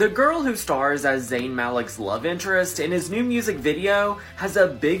The girl who stars as Zayn Malik's love interest in his new music video has a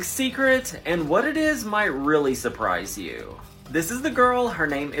big secret, and what it is might really surprise you. This is the girl, her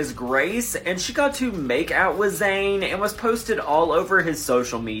name is Grace, and she got to make out with Zayn and was posted all over his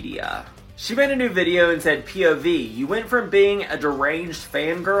social media. She made a new video and said, POV, you went from being a deranged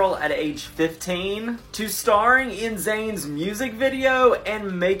fangirl at age 15 to starring in Zayn's music video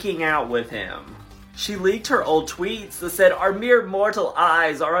and making out with him. She leaked her old tweets that said, our mere mortal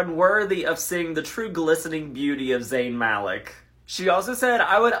eyes are unworthy of seeing the true glistening beauty of Zayn Malik. She also said,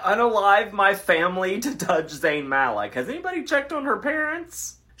 I would unalive my family to touch Zayn Malik. Has anybody checked on her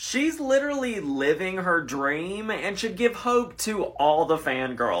parents? She's literally living her dream and should give hope to all the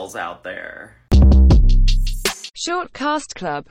fangirls out there. Short Cast Club